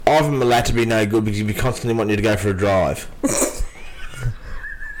I'm allowed to be no good because you'd be constantly wanting you to go for a drive.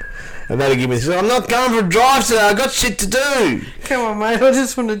 And that'll give me this, I'm not going for a drive today, I've got shit to do. Come on, mate, I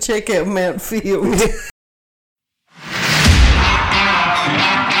just want to check out Mount Field.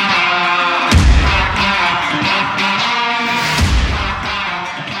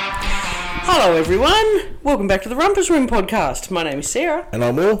 Hello everyone, welcome back to the Rumpus Room podcast. My name is Sarah. And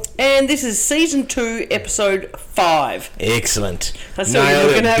I'm Will. And this is Season 2, Episode 5. Excellent. I saw you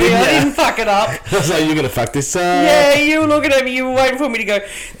looking at me, I didn't fuck it up. I was like, you're going to fuck this up. Yeah, you were looking at me, you were waiting for me to go,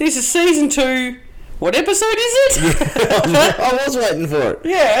 this is Season 2, what episode is it? I was waiting for it.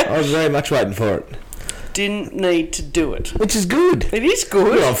 Yeah. I was very much waiting for it. Didn't need to do it. Which is good. It is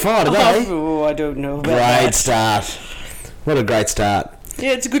good. You're on fire today. Oh, I don't know about that. Great start. What a great start.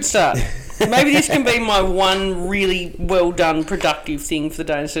 Yeah, it's a good start. Maybe this can be my one really well done productive thing for the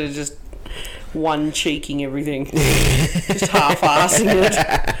day instead of just one cheeking everything. Just half-assing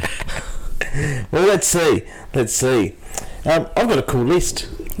it. Well, let's see. I've got a cool list.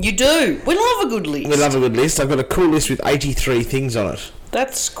 You do. We love a good list. We love a good list. I've got a cool list with 83 things on it.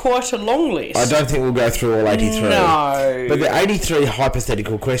 That's quite a long list. I don't think we'll go through all 83. No. But the 83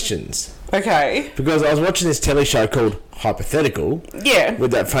 hypothetical questions. Okay. Because I was watching this telly show called Hypothetical. Yeah.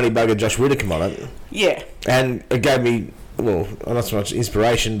 With that funny bugger Josh Whittaker on it. Yeah. And it gave me, well, not so much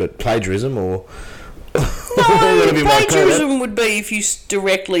inspiration, but plagiarism or... No, plagiarism would be if you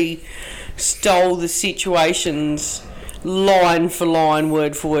directly stole the situations line for line,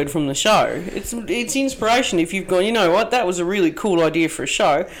 word for word from the show. It's inspiration if you've gone, you know what, that was a really cool idea for a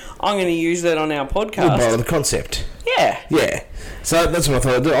show. I'm going to use that on our podcast. We'll borrow the concept. Yeah. Yeah. So that's what I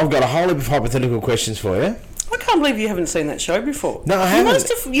thought I'd do. I've got a whole heap of hypothetical questions for you. I can't believe you haven't seen that show before. No, I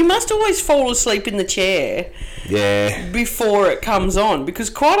haven't. You must always fall asleep in the chair. Yeah. Before it comes on,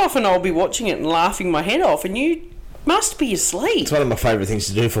 because quite often I'll be watching it and laughing my head off, and you must be asleep. It's one of my favourite things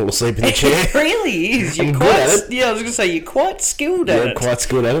to do, fall asleep in the chair. It really is. I'm good at it. Yeah, I was going to say, you're quite skilled at it. Yeah, quite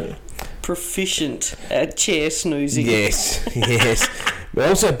skilled at it. Proficient at chair snoozing. Yes, yes. But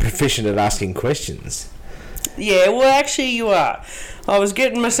also proficient at asking questions. Yeah, well, actually you are. I was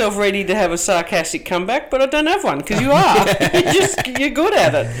getting myself ready to have a sarcastic comeback, but I don't have one, because you are. You're good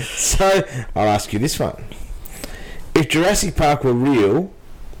at it. So, I'll ask you this one. If Jurassic Park were real,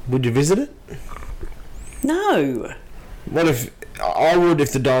 would you visit it? No. What if... I would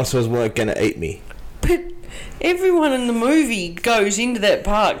if the dinosaurs weren't going to eat me. But everyone in the movie goes into that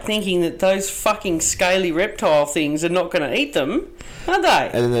park thinking that those fucking scaly reptile things are not going to eat them, are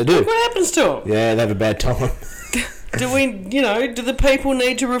they? And then they do. Look what happens to them. Yeah, they have a bad time. Do the people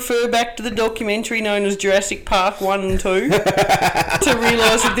need to refer back to the documentary known as Jurassic Park 1 and 2 to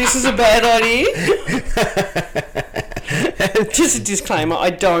realise that this is a bad idea? Just a disclaimer,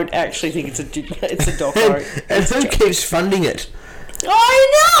 I don't actually think it's a doco. And who keeps funding it?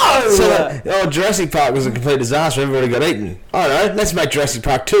 I know! So, Jurassic Park was a complete disaster, everybody got eaten. I don't know, let's make Jurassic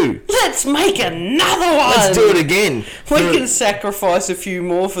Park 2. Let's make another one! Let's do it again. We can sacrifice a few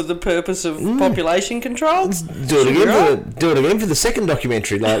more for the purpose of population control. Let's do it again for the second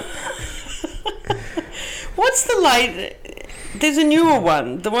documentary. Like, what's the late... There's a newer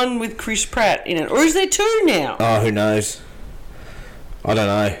one, the one with Chris Pratt in it. Or is there two now? Oh, who knows? I don't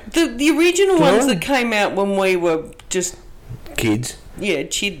know. The original ones that came out when we were just... Kids. Yeah,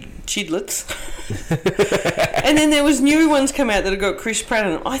 chidlets. And then there was new ones come out that have got Chris Pratt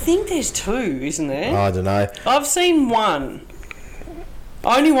in it. I think there's two, isn't there? I don't know. I've seen one.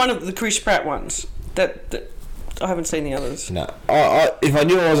 Only one of the Chris Pratt ones. That I haven't seen the others. No. If I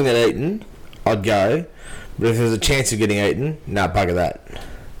knew I wasn't getting eaten, I'd go. But if there's a chance of getting eaten, bugger that.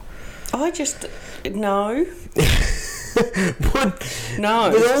 No. But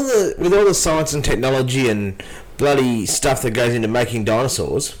no. With all the science and technology and bloody stuff that goes into making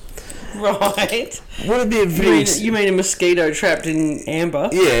dinosaurs, right? Would it be a very... You mean a mosquito trapped in amber?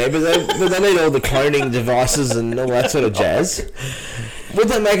 Yeah, but they need all the cloning devices and all that sort of jazz. Would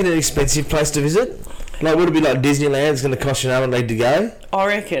that make it an expensive place to visit? Like, would it be like Disneyland? It's going to cost you an arm and leg to go? I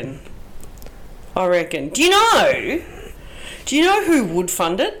reckon. Do you know who would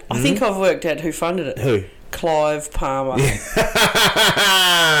fund it? Mm-hmm. I think I've worked out who funded it. Who? Clive Palmer.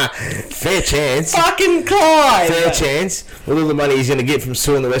 Fair chance. Fucking Clive! Fair chance. With all the money he's going to get from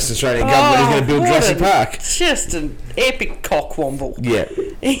suing the Western Australian government, he's going to build Jurassic Park. Just an epic cockwomble. Yeah.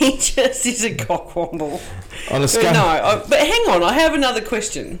 He just is a cockwomble. On a scale... But hang on, I have another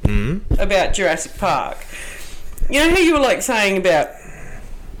question about Jurassic Park. You know how you were like saying about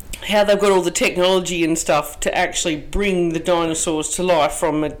how they've got all the technology and stuff to actually bring the dinosaurs to life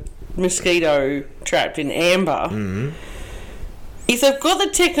from a mosquito trapped in amber. If they've got the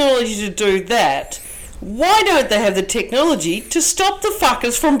technology to do that, Why don't they have the technology to stop the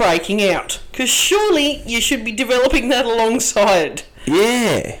fuckers from breaking out? Because surely you should be developing that alongside.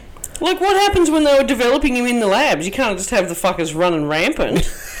 Yeah. Like, what happens when they were developing him in the labs? You can't just have the fuckers running rampant.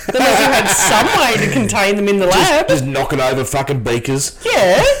 They must have had some way to contain them in the lab. Just knocking over fucking beakers.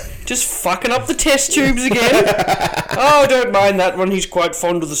 Yeah. Just fucking up the test tubes again. Oh, don't mind that one. He's quite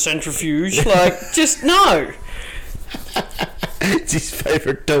fond of the centrifuge. Like, just no. It's his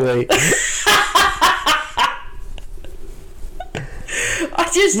favourite toy.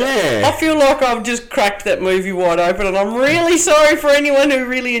 I feel like I've just cracked that movie wide open, and I'm really sorry for anyone who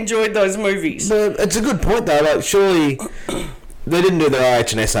really enjoyed those movies. But it's a good point, though. Like, surely they didn't do their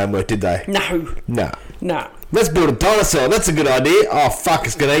IH&S homework, did they? No. Let's build a dinosaur. That's a good idea. Oh, fuck,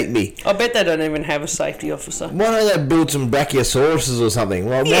 it's going to eat me. I bet they don't even have a safety officer. Why don't they build some brachiosauruses or something?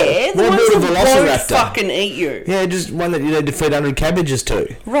 Well, yeah, the ones that won't fucking eat you. Yeah, just one that you need to feed 100 cabbages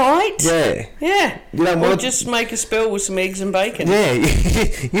to. Right? Yeah. You don't want just make a spell with some eggs and bacon. Yeah,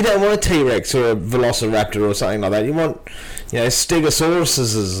 you don't want a T-Rex or a velociraptor or something like that. You want,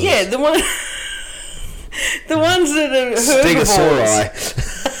 stegosauruses. Yeah, the ones that are herbivores.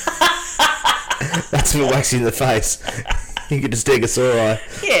 Stegosauri. That's what whacks you in the face. You get a stegosauri.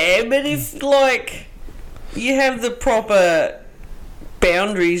 Yeah, but if, like, you have the proper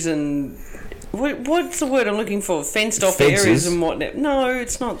boundaries and... What's the word I'm looking for? Fenced off Fences. areas and whatnot. No,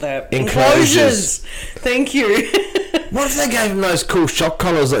 it's not that. Enclosures. Thank you. What if they gave them those cool shock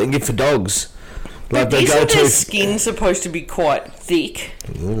collars that you can get for dogs? Like Isn't their skin supposed to be quite thick?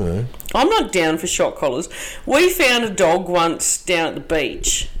 Mm-hmm. I'm not down for shock collars. We found a dog once down at the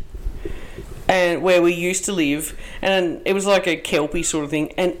beach, and where we used to live, and it was like a kelpie sort of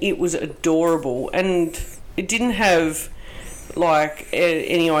thing, and it was adorable, and it didn't have like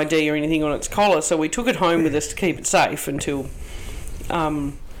any ID or anything on its collar, so we took it home with us to keep it safe until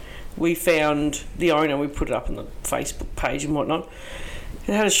we found the owner. We put it up on the Facebook page and whatnot.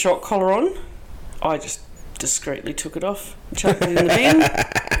 It had a shock collar on. I just discreetly took it off, chucked it in the bin.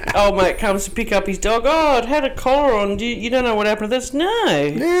 Old mate comes to pick up his dog. Oh, it had a collar on. You don't know what happened to this? No.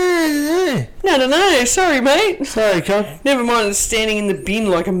 No. Sorry, mate. Sorry, cunt. Never mind, it's standing in the bin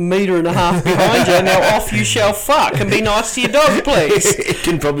like 1.5 meters behind you. Now off you shall fuck and be nice to your dog, please. It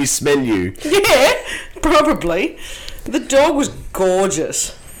can probably smell you. Yeah, probably. The dog was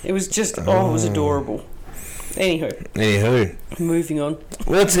gorgeous. It was just, it was adorable. Anywho. Moving on.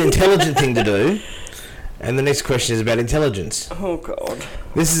 Well, it's an intelligent thing to do. And the next question is about intelligence. Oh, God.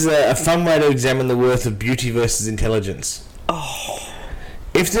 This is a fun way to examine the worth of beauty versus intelligence. Oh.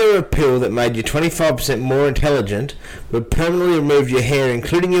 If there were a pill that made you 25% more intelligent, but permanently removed your hair,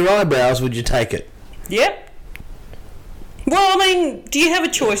 including your eyebrows, would you take it? Yep. Well, I mean, do you have a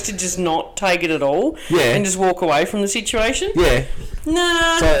choice to just not take it at all? Yeah. And just walk away from the situation? Yeah.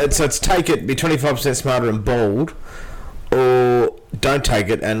 Nah. So it's take it, be 25% smarter and bald, or don't take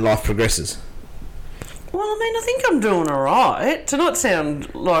it and life progresses. Well, I mean, I think I'm doing alright. To not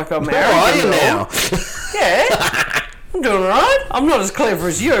sound like I'm arrogant. How are you now? Yeah. I'm doing alright. I'm not as clever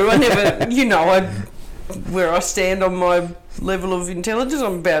as you. I never, where I stand on my level of intelligence.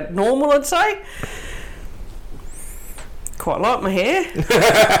 I'm about normal, I'd say. Quite like my hair.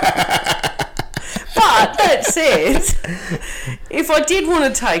 But that said, if I did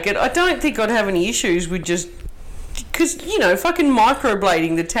want to take it, I don't think I'd have any issues with just... Because, fucking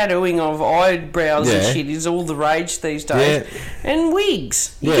microblading, the tattooing of eyebrows and shit is all the rage these days. Yeah. And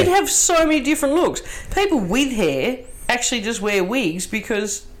wigs. You could have so many different looks. People with hair actually just wear wigs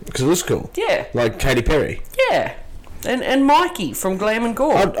because... Because it looks cool. Yeah. Like Katy Perry. Yeah. And Mikey from Glam and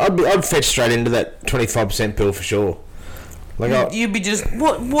Gore. I'd fetch straight into that 25% pill for sure. Like you'd be just...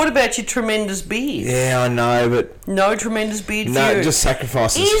 What about your tremendous beard? Yeah, I know, but... No tremendous beard for you? No, just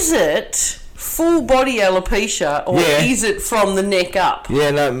sacrifices. Is it... full body alopecia, or is it from the neck up?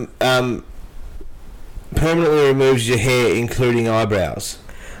 Yeah, no, permanently removes your hair, including eyebrows.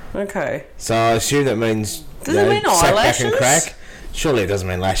 Okay. So I assume that means... Does it mean eyelashes? Back and crack. Surely it doesn't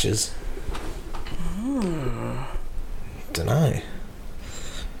mean lashes. Dunno.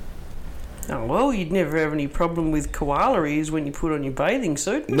 Oh, well, you'd never have any problem with koala ears when you put on your bathing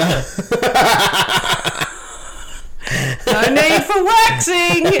suit. No. No need for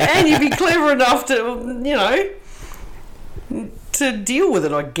waxing, and you'd be clever enough to, to deal with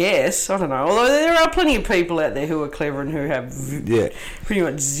it, I guess. I don't know. Although there are plenty of people out there who are clever and who have pretty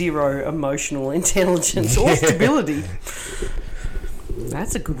much zero emotional intelligence or stability.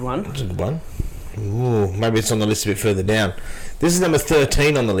 That's a good one. That's a good one. Ooh, maybe it's on the list a bit further down. This is number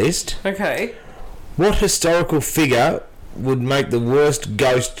 13 on the list. Okay. What historical figure would make the worst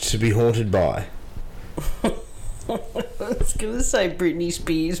ghost to be haunted by? I was going to say Britney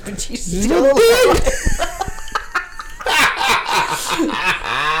Spears, but she's Not still dead.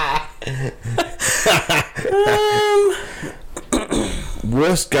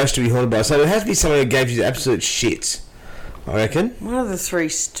 Worst ghost to be haunted by. So it has to be someone who gave you the absolute shits, I reckon. one of the Three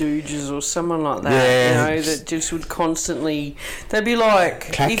Stooges or someone like that, Yeah. you know, that just would constantly... They'd be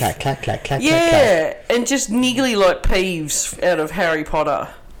like... Clack, if- clack, clack, clack, clack, Yeah, clack, clack. and just niggly like Peeves out of Harry Potter.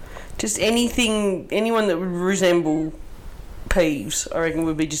 Just anyone that would resemble Peeves, I reckon,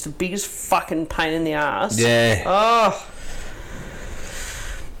 would be just the biggest fucking pain in the ass. Yeah. Oh.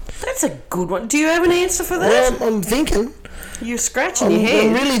 That's a good one. Do you have an answer for that? Well, I'm thinking. You're scratching your head.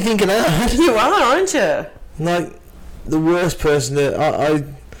 I'm really thinking hard. You are, aren't you? Like, the worst person that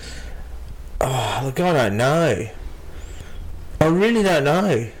oh, look, I don't know. I really don't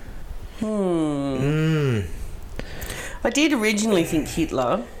know. I did originally think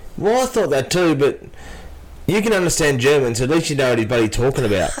Hitler. Well, I thought that too, but you can understand German, so at least you know what he's bloody talking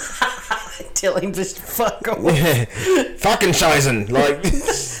about. Tell him just fuck off. Yeah. Fucking scheißen. Like,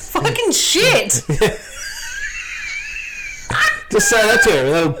 Fucking shit! just say that to him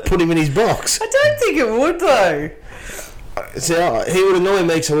and that'll put him in his box. I don't think it would though. See, he would annoy me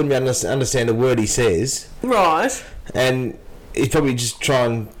because I wouldn't be able to understand a word he says. Right. And he'd probably just try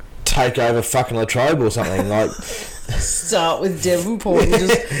and take over fucking Latrobe or something. Like, Start with Devonport and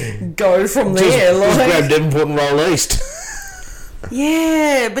just go from there. just Like, grab Devonport and roll east.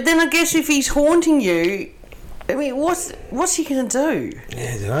 yeah, but then I guess if he's haunting you, I mean, what's he gonna do?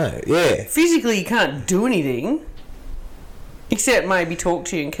 Yeah, I don't know. Yeah. Physically, he can't do anything, except maybe talk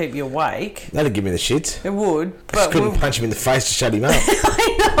to you and keep you awake. That'd give me the shits. It would, Just but couldn't punch him in the face to shut him up.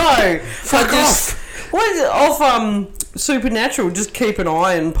 I know. Fuck off! What is it off? Supernatural. Just keep an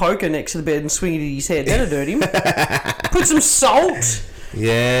eye and poker next to the bed and swing it at his head. That'll hurt him. Put some salt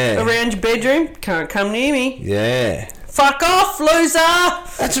Yeah. around your bedroom. Can't come near me. Yeah. Fuck off,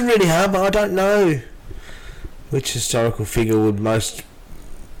 loser! That's a really hard one. I don't know which historical figure would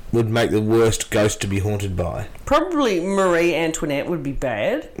make the worst ghost to be haunted by. Probably Marie Antoinette would be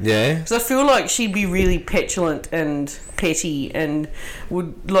bad. Yeah. Because I feel like she'd be really petulant and petty and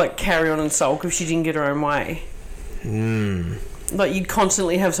would, like, carry on and sulk if she didn't get her own way. Like, you'd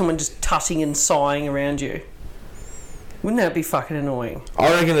constantly have someone just tutting and sighing around you. Wouldn't that be fucking annoying?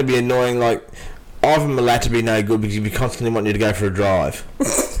 I reckon it'd be annoying, like, Ivan Milat to be no good because he'd be constantly wanting you to go for a drive.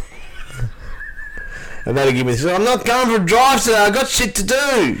 And that'd give me this, I'm not going for a drive today, I've got shit to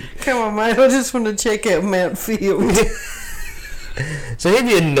do. Come on, mate, I just want to check out Mount Field. So he'd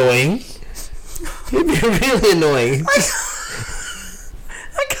be annoying. He'd be really annoying.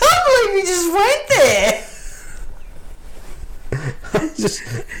 I can't believe you just went there.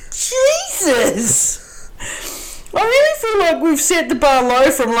 Jesus! I really feel like we've set the bar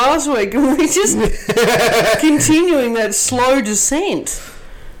low from last week and we're just continuing that slow descent.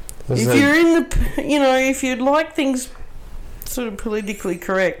 If you're in the, if you'd like things sort of politically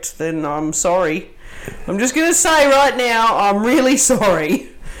correct, then I'm sorry. I'm just going to say right now, I'm really sorry.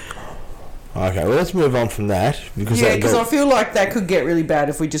 Okay, well, let's move on from that. Because I feel like that could get really bad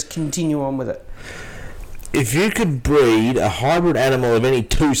if we just continue on with it. If you could breed a hybrid animal of any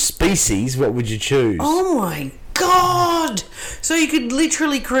two species, what would you choose? Oh my god! So you could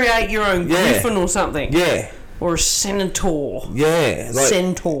literally create your own griffin or something? Yeah. Or a centaur? Yeah. Like,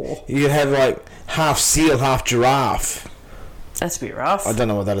 centaur. You could have, like, half seal, half giraffe. That's a bit rough. I don't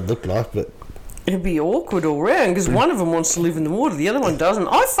know what that'd look like, but... It'd be awkward all round because one of them wants to live in the water, the other one doesn't.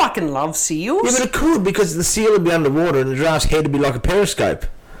 I fucking love seals. Yeah, but it could, because the seal would be underwater and the giraffe's head would be like a periscope.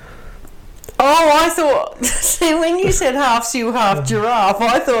 Oh, I thought... See, when you said half seal, half giraffe,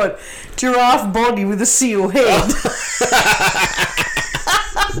 I thought giraffe body with a seal head.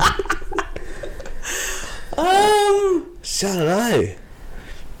 So, I don't know.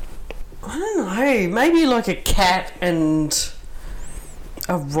 I don't know. Maybe like a cat and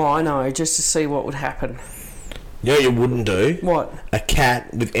a rhino just to see what would happen. You know what you wouldn't do? What? A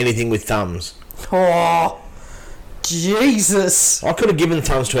cat with anything with thumbs. Oh, Jesus. I could have given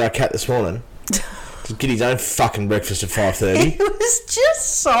thumbs to our cat this morning to get his own fucking breakfast at 5:30. It was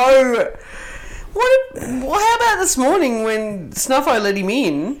just so... How about this morning when Snuffo let him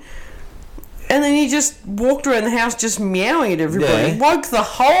in and then he just walked around the house just meowing at everybody? Yeah. Woke the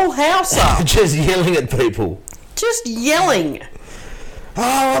whole house up. Just yelling at people. Just yelling. Oh,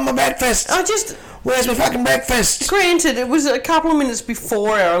 I want my breakfast. Where's my fucking breakfast? Granted, it was a couple of minutes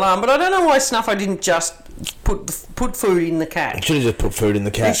before our alarm, but I don't know why Snuffo didn't just put food in the cat. Should have just put food in the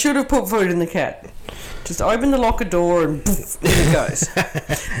He cat. should have put food in the cat. Just open the locker door and poof, there it goes.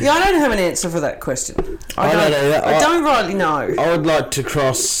 Yeah, I don't have an answer for that question. I don't rightly know. I would like to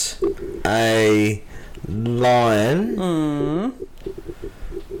cross a lion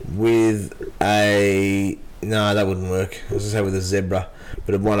with a... No, that wouldn't work. I was going to say with a zebra,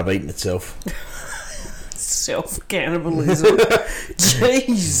 but it would have eaten itself. Self-cannibalism.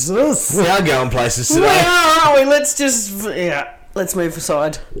 Jesus. We are going places today. We are, aren't we? Let's just... Yeah, let's move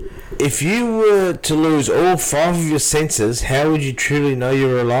aside. If you were to lose all 5 of your senses, how would you truly know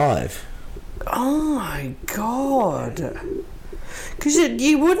you're alive? Oh, my God. Because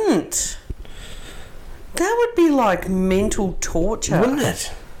you wouldn't. That would be like mental torture. Wouldn't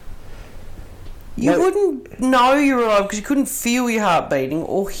it? You wouldn't know you're alive because you couldn't feel your heart beating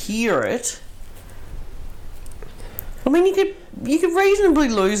or hear it. I mean, you could reasonably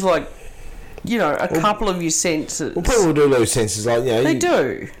lose, like, you know, a couple of your senses. Well, people do lose senses. Like, you know, they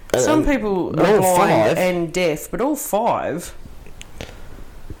do. Some people are blind and deaf, but all 5...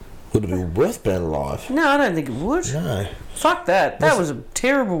 Would it be worth being alive? No, I don't think it would. No. Fuck that. That was a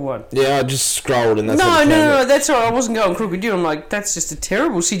terrible one. Yeah, I just scrolled and that's No, that's all right. I wasn't going crooked. I'm like, that's just a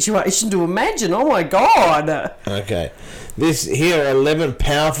terrible situation to imagine. Oh, my God. Okay. Here are 11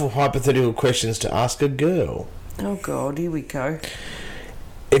 powerful hypothetical questions to ask a girl. Oh, God. Here we go.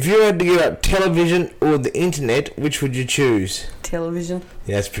 If you had to give up television or the internet, which would you choose? Television.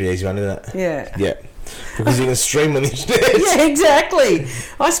 Yeah, that's a pretty easy one, isn't it? Yeah. Yeah. Because you can stream on the internet. Yeah, exactly.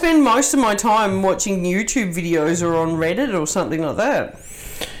 I spend most of my time watching YouTube videos or on Reddit or something like that.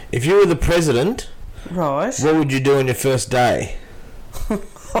 If you were the president, right, what would you do on your first day?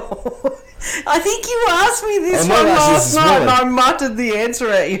 I think you asked me this one last night and I muttered the answer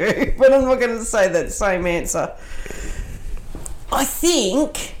at you, but I'm not going to say that same answer. I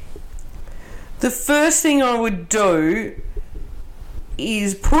think the first thing I would do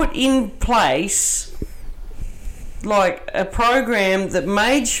is put in place like a program that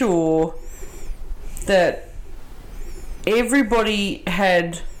made sure that everybody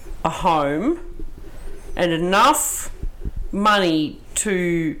had a home and enough money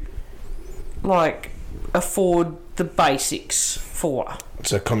to like afford the basics for.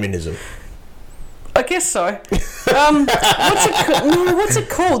 So communism. I guess so. What's it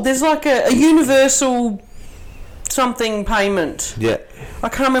called? There's like a universal something payment. Yeah. I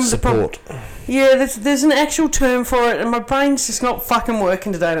can't remember support. Yeah, there's an actual term for it, and my brain's just not fucking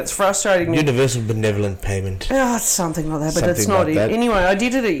working today, and it's frustrating me. Universal benevolent payment. Oh, it's something like that, but it's not it. Anyway, I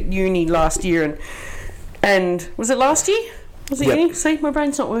did it at uni last year, and was it last year? Was it uni? See, my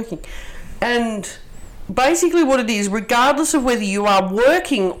brain's not working. And basically what it is, regardless of whether you are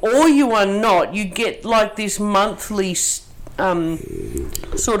working or you are not, you get like this monthly sort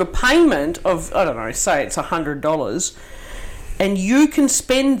of payment of, I don't know, say it's $100, and you can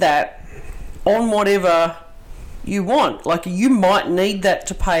spend that on whatever you want. Like, you might need that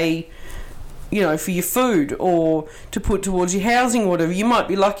to pay, you know, for your food or to put towards your housing or whatever. You might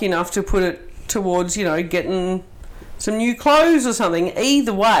be lucky enough to put it towards, you know, getting some new clothes or something.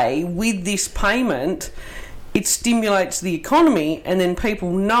 Either way, with this payment, it stimulates the economy, and then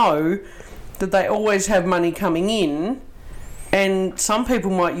people know that they always have money coming in, and some people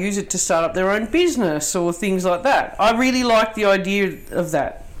might use it to start up their own business or things like that. I really like the idea of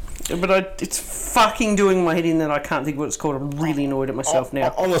that. But it's fucking doing my head in that I can't think what it's called. I'm really annoyed at myself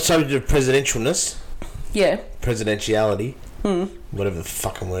now. On the subject of presidentialness. Yeah. Presidentiality. Whatever the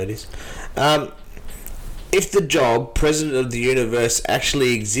fucking word is. If the job President of the Universe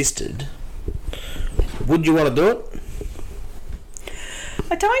actually existed, would you want to do it?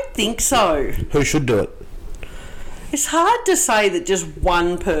 I don't think so. Who should do it? It's hard to say that just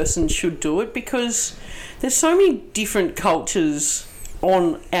one person should do it because there's so many different cultures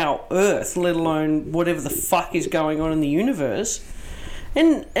on our Earth, let alone whatever the fuck is going on in the universe.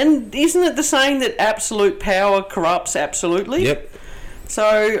 And isn't it the saying that absolute power corrupts absolutely? Yep.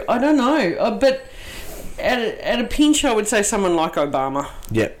 So, I don't know. But at a pinch, I would say someone like Obama.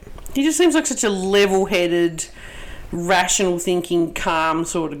 Yep. He just seems like such a level-headed, rational thinking, calm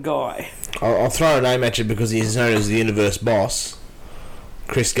sort of guy. I'll throw a name at you because he's known as the universe boss.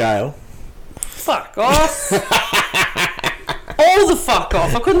 Chris Gale. Fuck off. All the fuck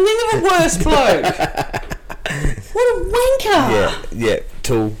off. I couldn't think of a worse bloke. What a wanker. Yeah,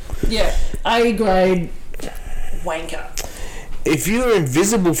 tool. Yeah, A-grade wanker. If you were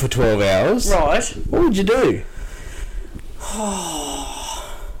invisible for 12 hours... Right. What would you do?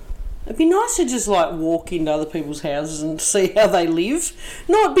 It'd be nice to just, like, walk into other people's houses and see how they live.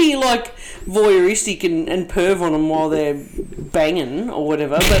 Not be, like, voyeuristic and perv on them while they're banging or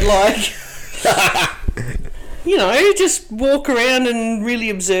whatever, but, like... you know, just walk around and really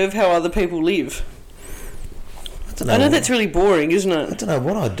observe how other people live. I know that's really boring, isn't it? I don't know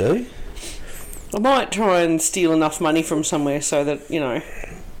what I'd do. I might try and steal enough money from somewhere so that, you know,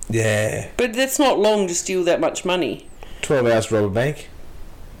 Yeah. But that's not long to steal that much money. 12 hours to rob a bank.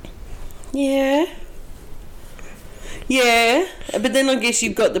 Yeah. Yeah, but then I guess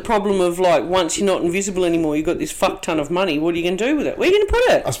you've got the problem of, like, once you're not invisible anymore, you've got this fuck ton of money. What are you going to do with it? Where are you going to put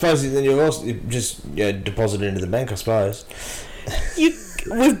it? I suppose then you just deposit it into the bank, I suppose.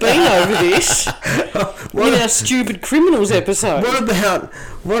 We've been over this in our stupid criminals episode.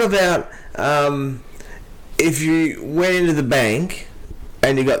 What about if you went into the bank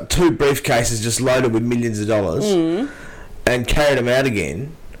and you got 2 briefcases just loaded with millions of dollars and carried them out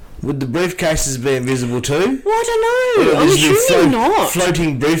again? Would the briefcases be invisible too? Well, I don't know. I'm assuming not.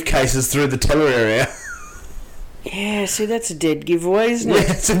 Floating briefcases through the teller area. Yeah, see, that's a dead giveaway, isn't it?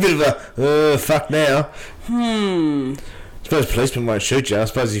 Yeah, it's a bit of a, fuck now. I suppose policemen won't shoot you. I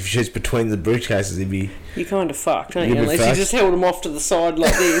suppose if you shoot between the briefcases, he'd be... You're kind of fucked, aren't you? Unless you just held them off to the side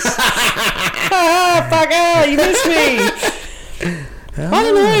like this. Fucker, you missed me. I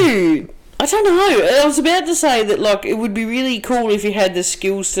don't know. I was about to say that, like, it would be really cool if you had the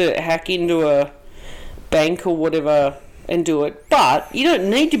skills to hack into a bank or whatever and do it, but you don't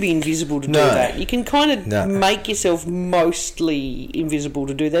need to be invisible to do that. You can kind of make yourself mostly invisible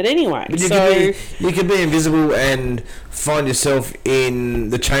to do that anyway. But you could be invisible and find yourself in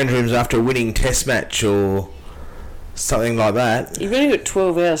the change rooms after a winning test match or something like that. You've only got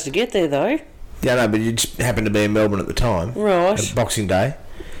 12 hours to get there, though. Yeah, no, but you just happen to be in Melbourne at the time. Right. Boxing Day.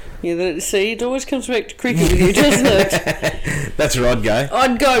 Yeah, see, it always comes back to cricket with you, doesn't it? That's where I'd go.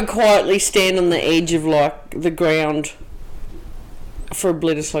 I'd go quietly stand on the edge of, like, the ground for a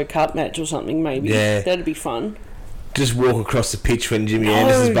Bledisloe Cup match or something, maybe. Yeah. That'd be fun. Just walk across the pitch when Jimmy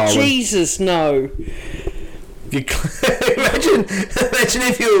Anderson's bowling. Oh, Jesus, no. Imagine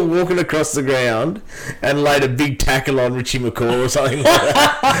if you were walking across the ground and laid a big tackle on Richie McCaw or something like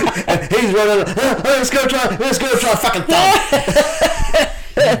that. And he's running, let's go try fucking thump.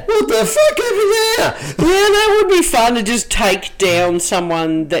 What the fuck happened there? Yeah, that would be fun to just take down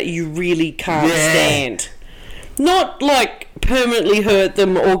someone that you really can't stand. Not, like, permanently hurt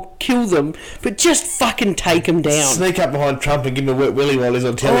them or kill them, but just fucking take them down. Sneak up behind Trump and give him a wet willy while he's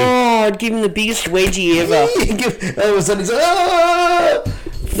on telly. Oh, I'd give him the biggest wedgie ever. All of a sudden he's like, ah!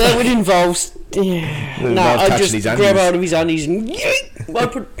 That would involve... No, I'd just grab hold of his undies and...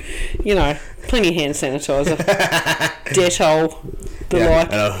 I'd put, plenty of hand sanitizer. Dettol, the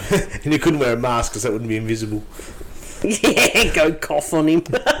like. And you couldn't wear a mask because that wouldn't be invisible. Yeah, go cough on him.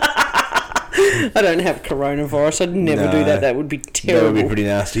 I don't have coronavirus. I'd never do that. That would be terrible. That would be pretty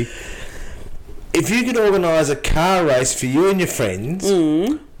nasty. If you could organise a car race for you and your friends,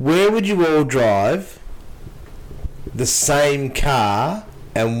 where would you all drive the same car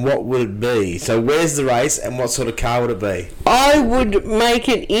and what would it be? So where's the race and what sort of car would it be? I would make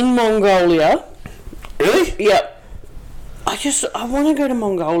it in Mongolia. Really? Yep. I want to go to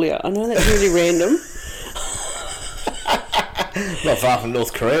Mongolia. I know that's really random. Not far from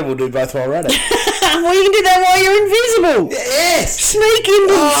North Korea. We'll do both while we're at it. Well, you can do that while you're invisible. Yes. Sneak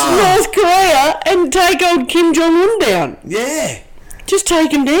into North Korea and take old Kim Jong-un down. Yeah. Just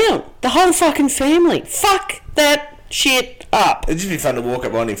take him down. The whole fucking family. Fuck that shit up. It'd just be fun to walk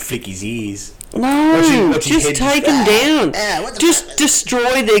up on him and flick his ears. No, just take them down. Just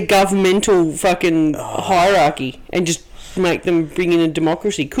destroy their governmental fucking hierarchy and just make them bring in a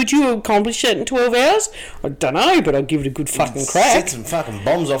democracy. Could you accomplish that in 12 hours? I don't know, but I'd give it a good fucking crack. Set some fucking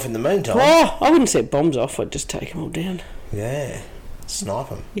bombs off in the meantime. Oh, I wouldn't set bombs off. I'd just take them all down. Yeah. Snipe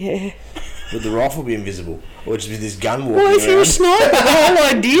them. Yeah. Would the rifle be invisible? Or just be this gun walking Well, if around? you're a sniper, the whole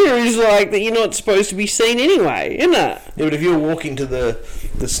idea is like that you're not supposed to be seen anyway, isn't it? Yeah, but if you're walking to the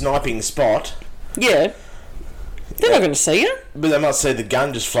sniping spot... Yeah. They're not going to see you. But they might see the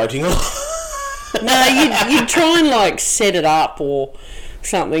gun just floating on. No, you'd try and, like, set it up or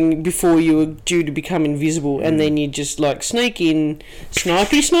something before you were due to become invisible, and then you just, like, sneak in,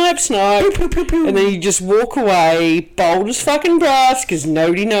 snipey snipe, and then you just walk away, bold as fucking brass, because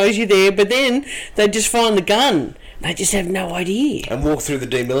nobody knows you're there, but then they just find the gun. They just have no idea. And walk through the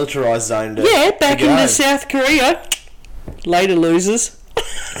demilitarised zone to back to into South Korea. Later, losers.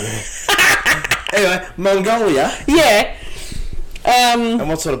 Anyway, Mongolia. Yeah. And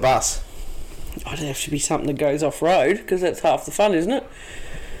what sort of bus? It'd have to be something that goes off-road, because that's half the fun, isn't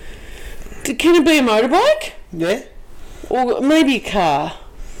it? Can it be a motorbike? Yeah. Or maybe a car.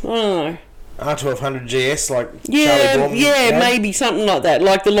 I don't know. R1200 GS, like Charlie Borman. Yeah, maybe something like that,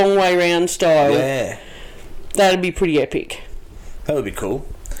 like the long way round style. Yeah. That'd be pretty epic. That would be cool.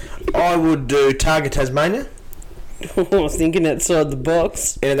 I would do Targa Tasmania. I was thinking outside the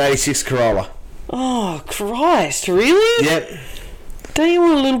box. In an 86 Corolla. Oh, Christ, really? Yep. Don't you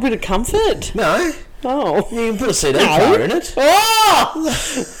want a little bit of comfort? No. Oh. You can put a CD player in it. Oh!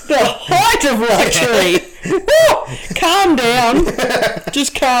 The height of luxury. Calm down.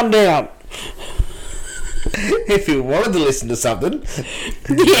 Just calm down. If you wanted to listen to something.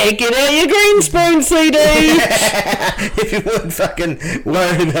 Yeah, get out your green spoon CD. If you weren't fucking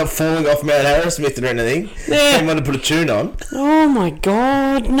worried about falling off Mount Harrismith or anything, and want to put a tune on. Oh my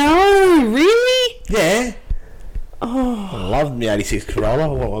god, no, really? Yeah. Oh. I loved my 86 Corolla. I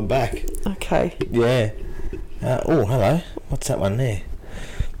want one back. Okay. Yeah. Oh, hello. What's that one there?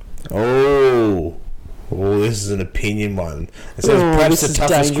 Oh, this is an opinion one. It says perhaps the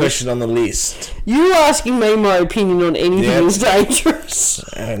toughest question on the list. You asking me my opinion on anything is dangerous.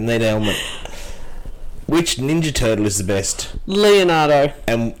 Need helmet. Which Ninja Turtle is the best? Leonardo.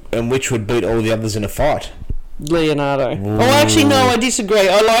 And which would beat all the others in a fight? Leonardo. Ooh. Oh, actually, no, I disagree.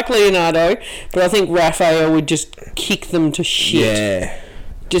 I like Leonardo, but I think Raphael would just kick them to shit. Yeah.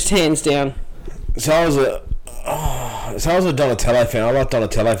 Just hands down. So I was a Donatello fan. I like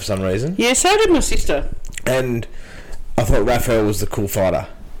Donatello for some reason. Yeah, so did my sister. And I thought Raphael was the cool fighter.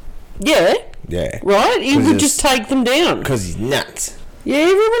 Yeah. Yeah. Right? He would just take them down. Because he's nuts. Yeah,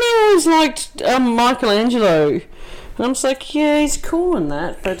 everybody always liked Michelangelo. And I'm just like, yeah, he's cool and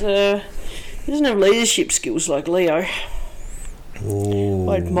that, but he doesn't have leadership skills like Leo. Ooh.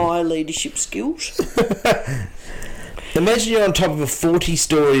 I admire leadership skills. Imagine you're on top of a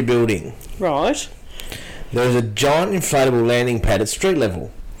 40-storey building. Right. There's a giant inflatable landing pad at street level.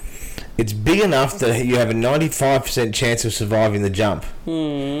 It's big enough that you have a 95% chance of surviving the jump.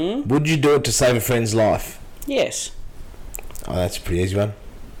 Would you do it to save a friend's life? Yes. Oh, that's a pretty easy one.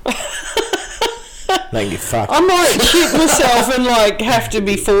 Make you fucked. I might shit myself and have to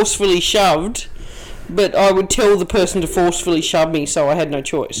be forcefully shoved, but I would tell the person to forcefully shove me, so I had no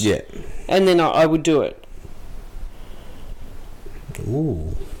choice. Yeah. And then I would do it.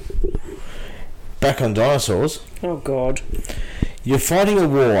 Ooh. Back on dinosaurs. Oh God. You're fighting a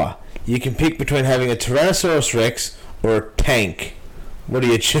war. You can pick between having a Tyrannosaurus Rex or a tank. What do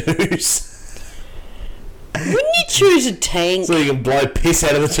you choose? Wouldn't you choose a tank? So you can blow piss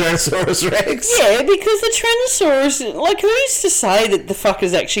out of the Tyrannosaurus Rex? Yeah, because the Tyrannosaurus, who's to say that the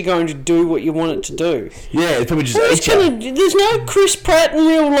fucker's actually going to do what you want it to do? Yeah, it's probably just eat you. There's no Chris Pratt in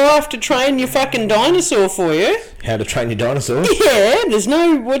real life to train your fucking dinosaur for you. How to train your dinosaur? Yeah, there's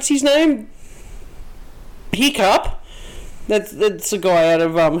no, what's his name? Hiccup. That's the guy out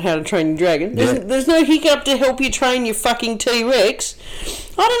of How to Train Your Dragon. There's no Hiccup to help you train your fucking T-Rex.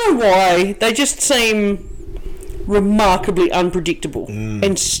 I don't know why. They just seem remarkably unpredictable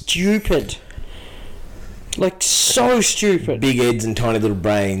and stupid. So stupid. Big heads and tiny little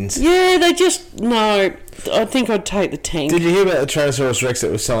brains. Yeah, they just... No, I think I'd take the tank. Did you hear about the Tyrannosaurus Rex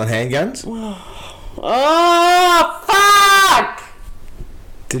that was selling handguns? Oh, fuck!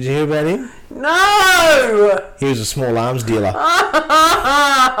 Did you hear about him? No! He was a small arms dealer.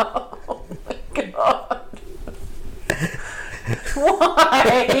 Oh my God.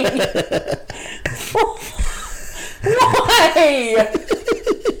 Why? Why?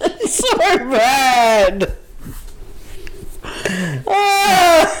 It's so bad.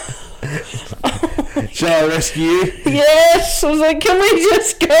 Shall I rescue you? Yes. I was like, can we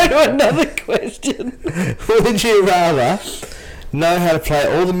just go to another question? Would you rather know how to play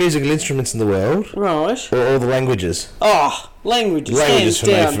all the musical instruments in the world, right, or all the languages? Oh, languages. Languages for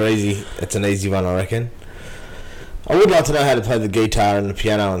down. me, for easy. It's an easy one, I reckon. I would like to know how to play the guitar and the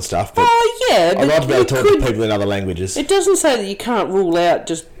piano and stuff, but yeah, I'd like to be able to talk to people in other languages. It doesn't say that you can't rule out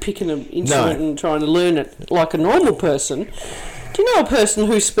just picking an instrument and trying to learn it like a normal person. Do you know a person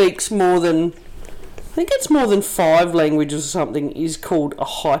who speaks more than, I think it's more than 5 languages or something, is called a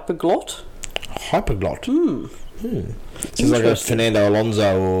hyperglot? Hyperglot? It's like a Fernando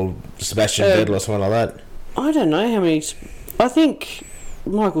Alonso or Sebastian Vettel or something like that. I don't know how many. I think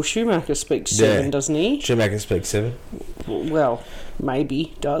Michael Schumacher speaks 7, doesn't he? Schumacher speaks 7. Well,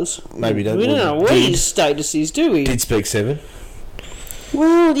 maybe does. Maybe does. We don't know what his status is, do we? Did speak 7.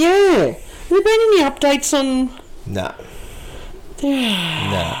 Well, yeah. Have there been any updates on... Nah.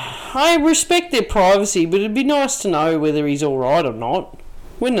 Nah. I respect their privacy, but it'd be nice to know whether he's alright or not.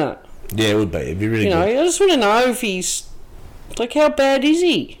 Wouldn't it? Yeah, it would be. It'd be really good. I just want to know if he's... how bad is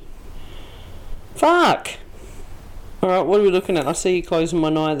he? Fuck. Alright, what are we looking at? I see you closing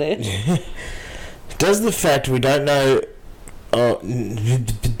one eye there. Does the fact we don't know...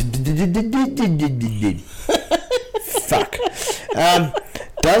 Fuck.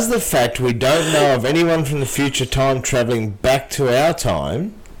 Does the fact we don't know of anyone from the future time travelling back to our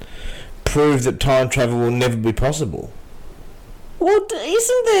time prove that time travel will never be possible? Well,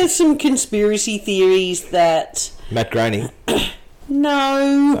 isn't there some conspiracy theories that... Matt Groening?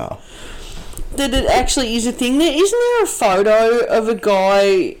 No. Oh. that it actually is a thing. Isn't there a photo of a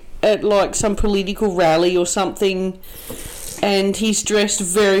guy at like some political rally or something, and he's dressed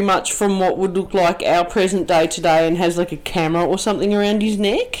very much from what would look like our present day today, and has like a camera or something around his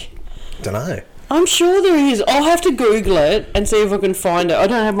neck? Don't know. I'm sure there is. I'll have to Google it and see if I can find it. I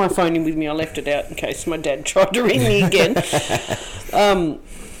don't have my phone in with me. I left it out in case my dad tried to ring me again.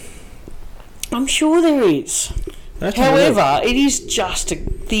 I'm sure there is. However, it is just a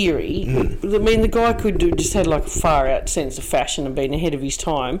theory. I mean, the guy could have just had like a far out sense of fashion and been ahead of his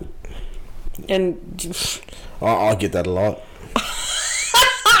time. And I get that a lot.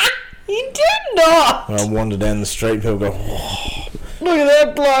 You do not. When I wander down the street, people go, "Oh, look at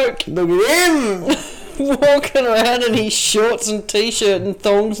that bloke. Look at him." Walking around in his shorts and t-shirt and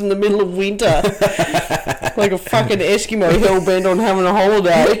thongs in the middle of winter. Like a fucking Eskimo hell-bent on having a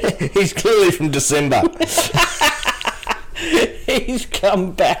holiday. He's clearly from December. He's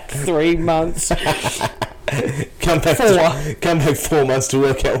come back 3 months. Come back 4 months to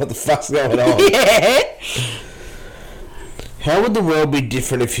work out what the fuck's going on. Yeah. How would the world be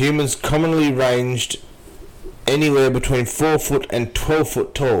different if humans commonly ranged anywhere between 4 foot and 12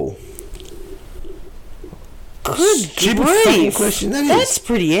 foot tall? Good grief. Question That's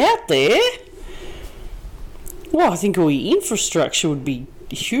pretty out there. Well, I think all your infrastructure would be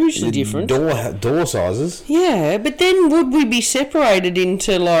hugely different. Door sizes. Yeah, but then would we be separated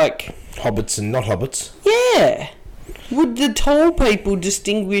into like hobbits and not hobbits? Yeah. Would the tall people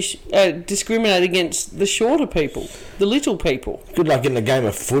discriminate against the shorter people, the little people? Good luck getting a game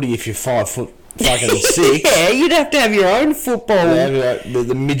of footy if you're 5 foot fucking 6. Yeah, you'd have to have your own football.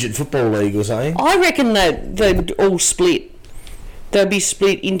 The midget football league or something. I reckon that they'd all split. They'd be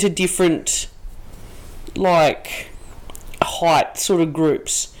split into different, like, height sort of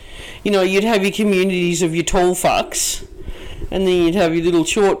groups. You know, you'd have your communities of your tall fucks, and then you'd have your little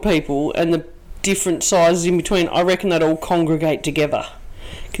short people, and the different sizes in between. I reckon they'd all congregate together.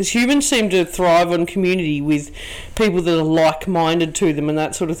 Because humans seem to thrive on community with people that are like-minded to them and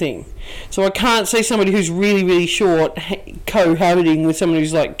that sort of thing. So I can't see somebody who's really, really short cohabiting with someone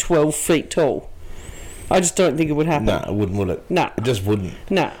who's like 12 feet tall. I just don't think it would happen. No, it wouldn't, would it? No. It just wouldn't.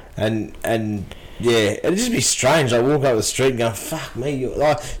 No. And yeah, it'd just be strange. I walk up the street and go, fuck me.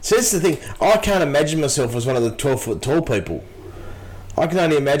 So that's the thing. I can't imagine myself as one of the 12 foot tall people. I can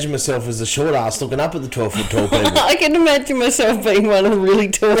only imagine myself as the short ass looking up at the 12 foot tall people. I can imagine myself being one of the really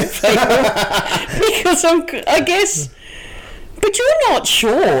tall people. Because I guess... But you're not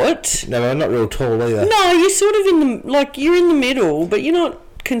short. No, I'm not real tall either. No, you're sort of you're in the middle, but you're not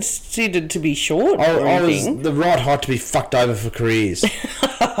considered to be short or anything. I was the right height to be fucked over for careers.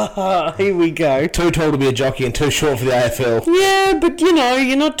 Here we go. Too tall to be a jockey and too short for the AFL. Yeah, but you know,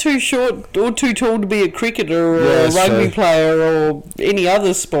 you're not too short or too tall to be a cricketer or a rugby player or any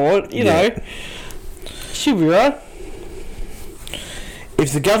other sport, you know. Should be right.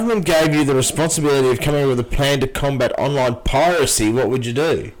 If the government gave you the responsibility of coming up with a plan to combat online piracy, what would you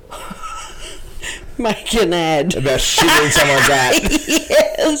do? Make an ad. About shitting someone's ad.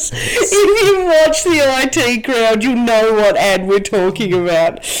 Yes. If you watch the IT crowd, you'll know what ad we're talking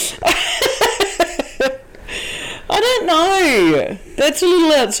about. I don't know. That's a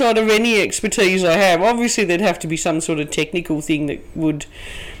little outside of any expertise I have. Obviously, there'd have to be some sort of technical thing that would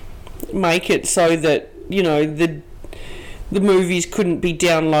make it so that, you know, the movies couldn't be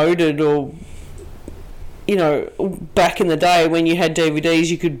downloaded or... You know, back in the day when you had DVDs,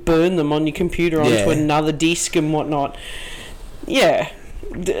 you could burn them on your computer onto another disc and whatnot. Yeah.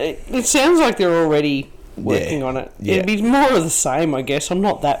 It sounds like they're already working on it. Yeah. It'd be more of the same, I guess. I'm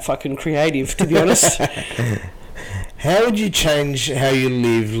not that fucking creative, to be honest. How would you change how you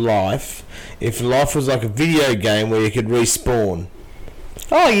live life if life was like a video game where you could respawn?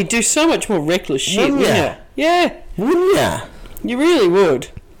 Oh, you'd do so much more reckless shit, wouldn't you? Yeah. Wouldn't you? You really would.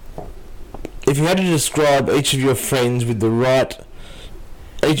 If you had to describe each of your friends with the right...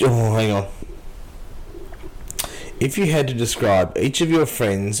 hang on. If you had to describe each of your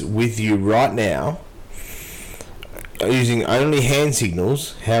friends with you right now, using only hand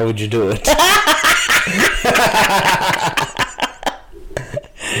signals, how would you do it?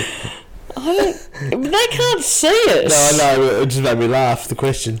 They can't see us. No, I know. It just made me laugh, the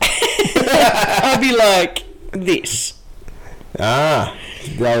question. I'd be like, this. Ah.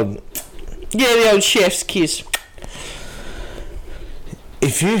 The old chef's kiss.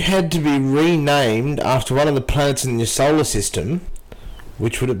 If you had to be renamed after one of the planets in your solar system,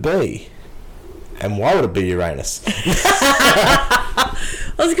 which would it be? And why would it be Uranus? I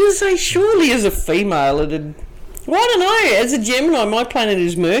was going to say, surely as a female it'd... Well, I don't know. As a Gemini, my planet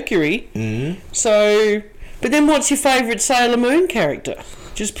is Mercury. Mm. So... But then what's your favourite Sailor Moon character?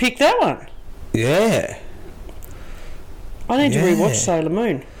 Just pick that one. Yeah. I need to rewatch Sailor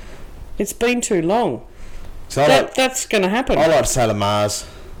Moon. It's been too long. So That's going to happen. I like Sailor Mars.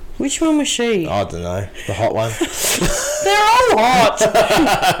 Which one was she? I don't know. The hot one. They're all hot.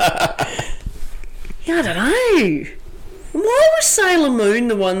 I don't know. Why was Sailor Moon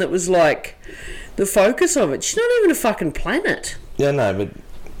the one that was like the focus of it? She's not even a fucking planet. Yeah, no, but...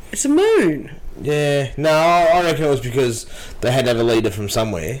 It's a moon. Yeah. No, I reckon it was because they had to have a leader from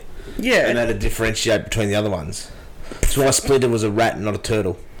somewhere. Yeah. And they had to differentiate between the other ones. That's why Splinter was a rat and not a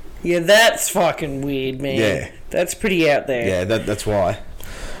turtle. Yeah, that's fucking weird, man. Yeah. That's pretty out there. Yeah, that's why.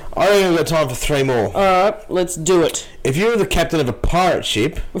 I reckon we've got time for 3 more. Alright, let's do it. If you were the captain of a pirate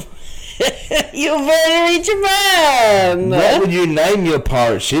ship... You're very rich man! What would you name your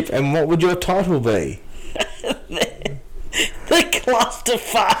pirate ship and what would your title be? The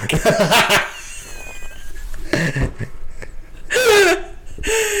clusterfuck.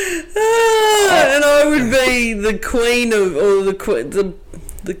 And I would be the queen of, or the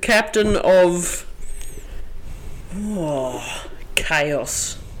captain of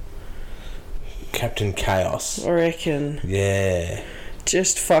chaos. Captain Chaos. I reckon. Yeah.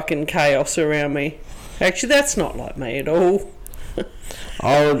 Just fucking chaos around me. Actually, that's not like me at all.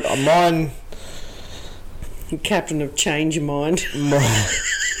 Mine... Captain of change your mind. Shit.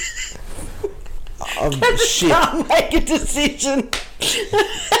 Can't make a decision.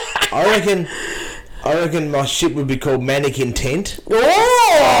 I reckon my ship would be called Mannequin Tent.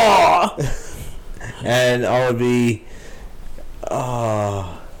 Oh! And I would be...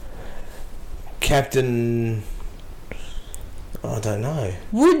 Captain... I don't know.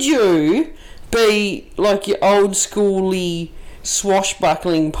 Would you be like your old schooly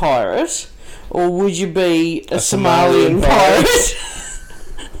swashbuckling pirate, or would you be a Somalian pirate?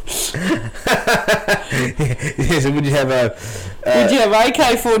 Yes, would you have a... would you have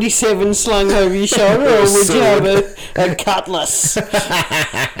AK-47 slung over your shoulder, or would you have a cutlass?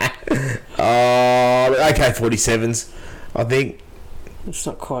 AK-47s, I think. It's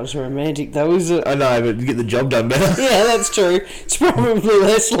not quite as romantic though, is it? I know, but you get the job done better. Yeah, that's true. It's probably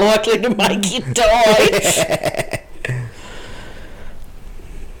less likely to make you die.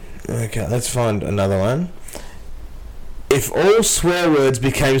 Okay, let's find another one. If all swear words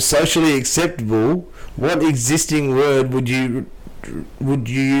became socially acceptable, what existing word would you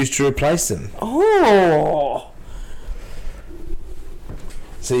use to replace them? Oh.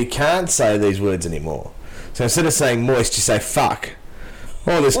 So you can't say these words anymore. So instead of saying moist, you say fuck.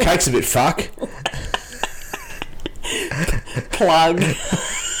 Oh, this cake's a bit fuck. Plug.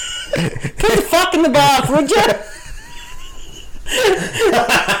 Put the fuck in the bath, would you?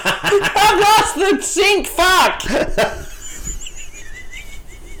 I've lost the sink, fuck.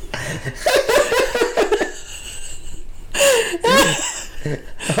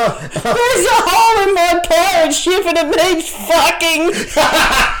 There's a hole in my pirate ship and it needs fucking.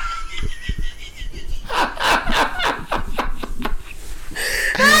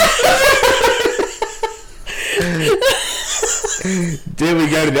 There we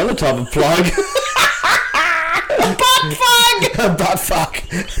go to the other type of plug. Butt fuck! Butt fuck.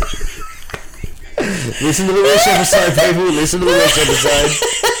 Listen to the next episode, people. Listen to the next episode.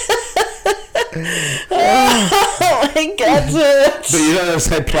 Oh my God, but you don't have to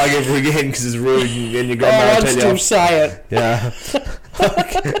say plug ever again because it's rude and your grandma I'd still say it. Yeah.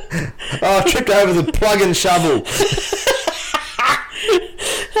 Oh, I tripped over the plug and shovel.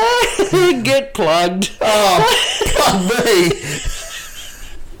 Get plugged. Oh, plug me.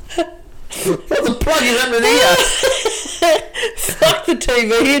 What the plug is happening here? Fuck the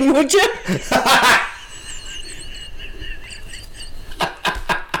TV in, would you?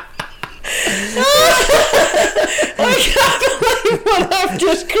 I can't believe what I've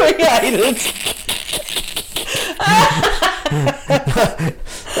just created.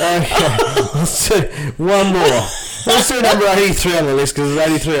 Okay, let's do one more. Let's do number 83 on the list because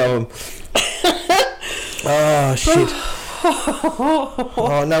there's 83 of them. Oh, shit.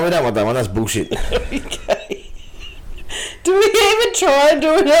 Oh, no, we don't want that one. That's bullshit. Okay. Do we even try and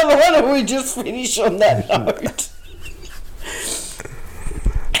do another one, or we just finish on that note?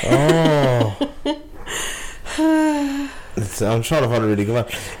 Oh. I'm trying to find a really good one.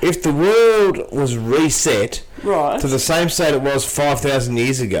 If the world was reset to the same state it was 5,000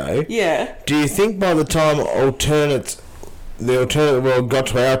 years ago, yeah, do you think by the time the alternate world got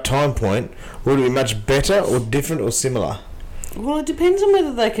to our time point, would it be much better or different or similar? Well, it depends on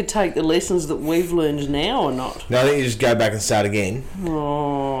whether they could take the lessons that we've learned now or not. No, I think you just go back and start again.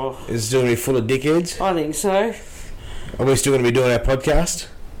 Oh. Is it still going to be full of dickheads? I think so. Are we still going to be doing our podcast?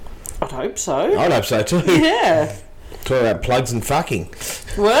 I'd hope so. I'd hope so too. Yeah. Talk about plugs and fucking.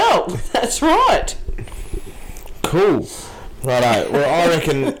 Well, that's right. Cool. Righto.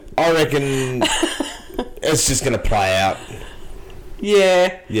 Well, I reckon it's just going to play out.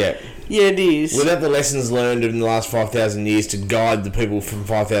 Yeah. Yeah. Yeah, it is. Without the lessons learned in the last 5,000 years to guide the people from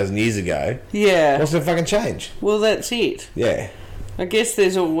 5,000 years ago, yeah. what's going to fucking change? Well, that's it. Yeah. I guess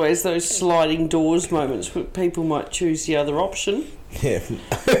there's always those sliding doors moments where people might choose the other option. Yeah.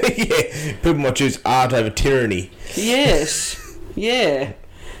 Yeah. People might choose art over tyranny. Yes. Yeah.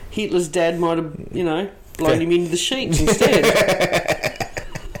 Hitler's dad might have, blown him into the sheets instead.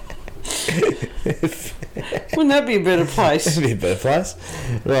 Wouldn't that be a better place? That'd be a better place.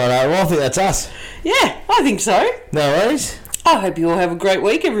 Right, well, I think that's us. Yeah, I think so. No worries. I hope you all have a great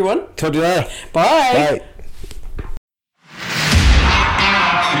week, everyone. Talk to you later. Bye. Bye.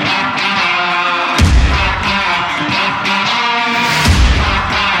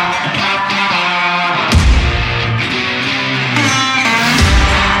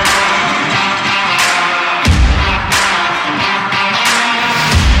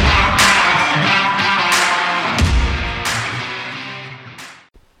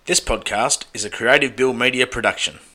 This podcast is a Creative Bill Media production.